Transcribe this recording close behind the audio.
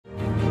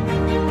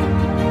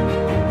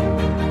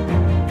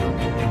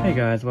Hey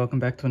guys, welcome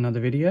back to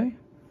another video.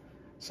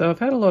 So I've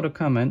had a lot of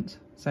comments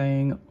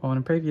saying on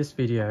a previous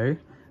video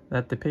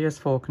that the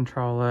PS4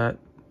 controller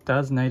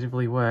does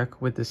natively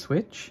work with the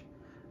Switch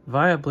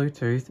via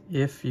Bluetooth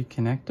if you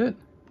connect it.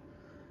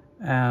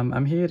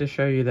 I'm here to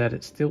show you that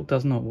it still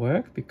does not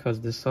work because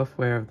the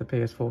software of the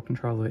PS4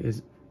 controller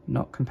is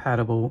not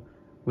compatible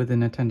with the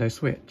Nintendo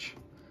Switch.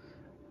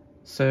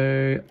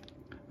 So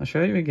I'll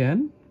show you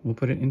again. We'll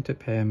put it into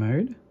pair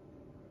mode.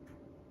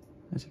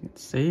 As you can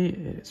see,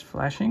 it is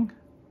flashing.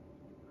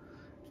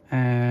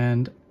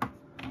 And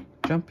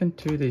jump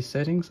into the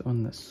settings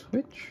on the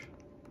Switch.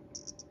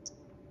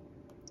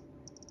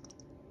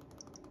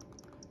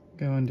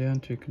 Going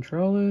down to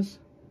controllers.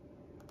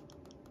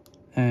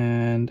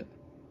 And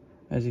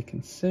as you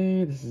can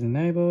see, this is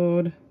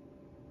enabled.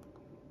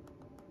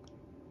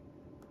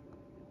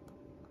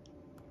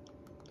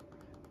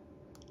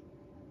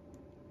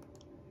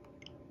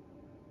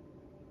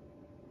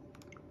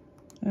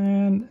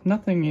 And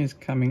nothing is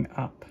coming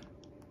up.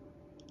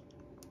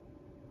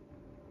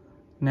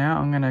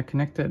 Now I'm going to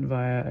connect it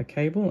via a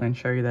cable and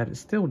show you that it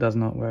still does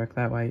not work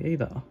that way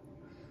either.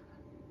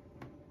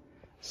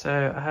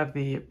 So I have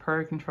the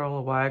Pro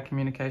Controller wired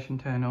communication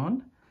turned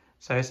on.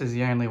 So this is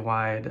the only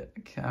wired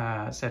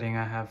setting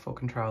I have for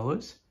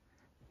controllers.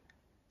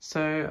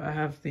 So I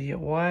have the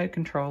wired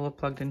controller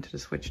plugged into the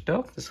Switch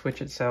dock, the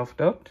Switch itself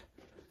docked,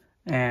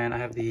 and I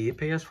have the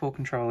PS4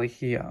 controller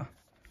here.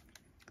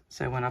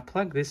 So when I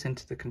plug this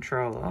into the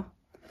controller,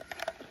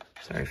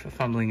 sorry for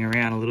fumbling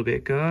around a little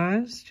bit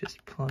guys,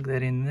 just plug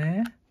that in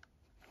there.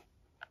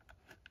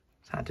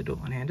 It's hard to do it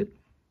one-handed.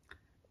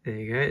 There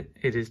you go,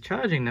 it is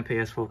charging the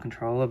PS4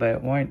 controller, but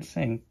it won't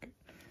sync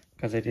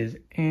because it is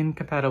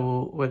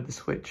incompatible with the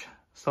Switch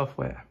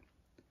software.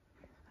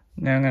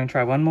 Now I'm going to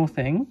try one more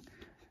thing.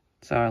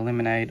 So I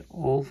eliminate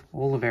all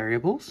the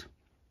variables.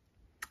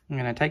 I'm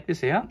going to take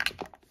this out,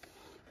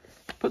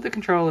 put the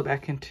controller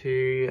back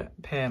into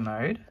pair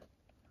mode.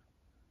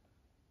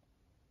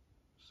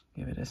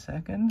 Give it a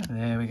second,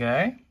 there we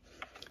go.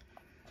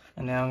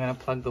 And now I'm going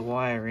to plug the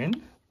wire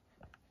in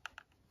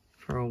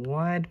for a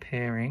wired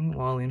pairing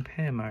while in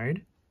pair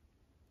mode.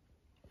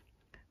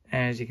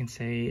 And as you can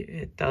see,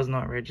 it does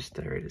not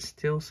register, it is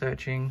still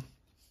searching.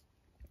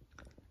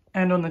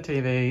 And on the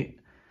TV,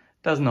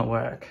 does not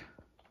work.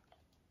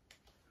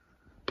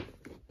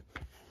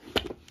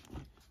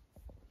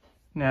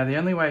 Now the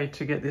only way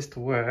to get this to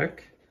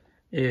work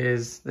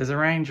is there's a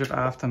range of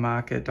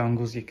aftermarket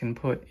dongles you can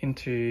put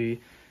into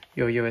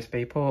your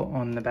USB port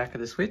on the back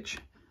of the Switch,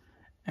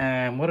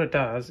 and what it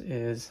does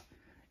is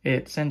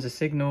it sends a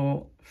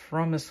signal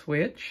from the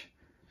Switch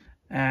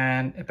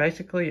and it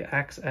basically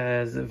acts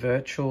as a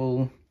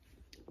virtual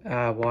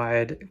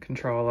wired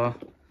controller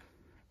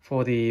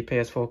for the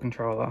PS4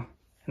 controller,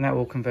 and that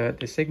will convert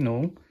the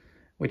signal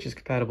which is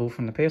compatible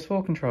from the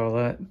PS4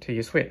 controller to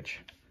your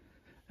Switch.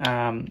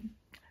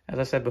 As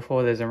I said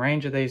before, there's a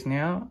range of these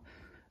now.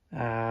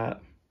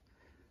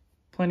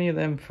 Plenty of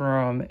them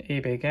from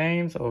eBay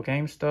Games or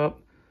GameStop.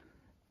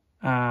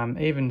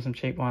 Even some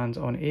cheap ones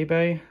on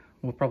eBay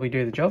will probably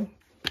do the job.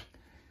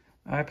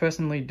 I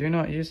personally do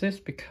not use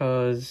this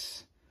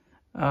because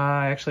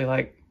I actually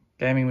like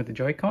gaming with the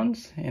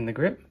Joy-Cons in the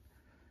grip,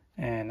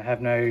 and I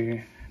have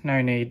no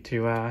need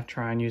to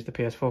try and use the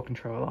PS4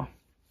 controller.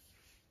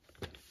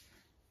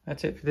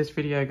 That's it for this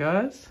video,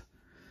 guys.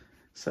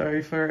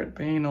 Sorry for it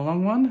being a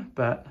long one,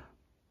 but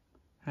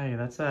hey,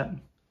 that's that.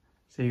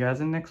 See you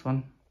guys in the next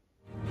one.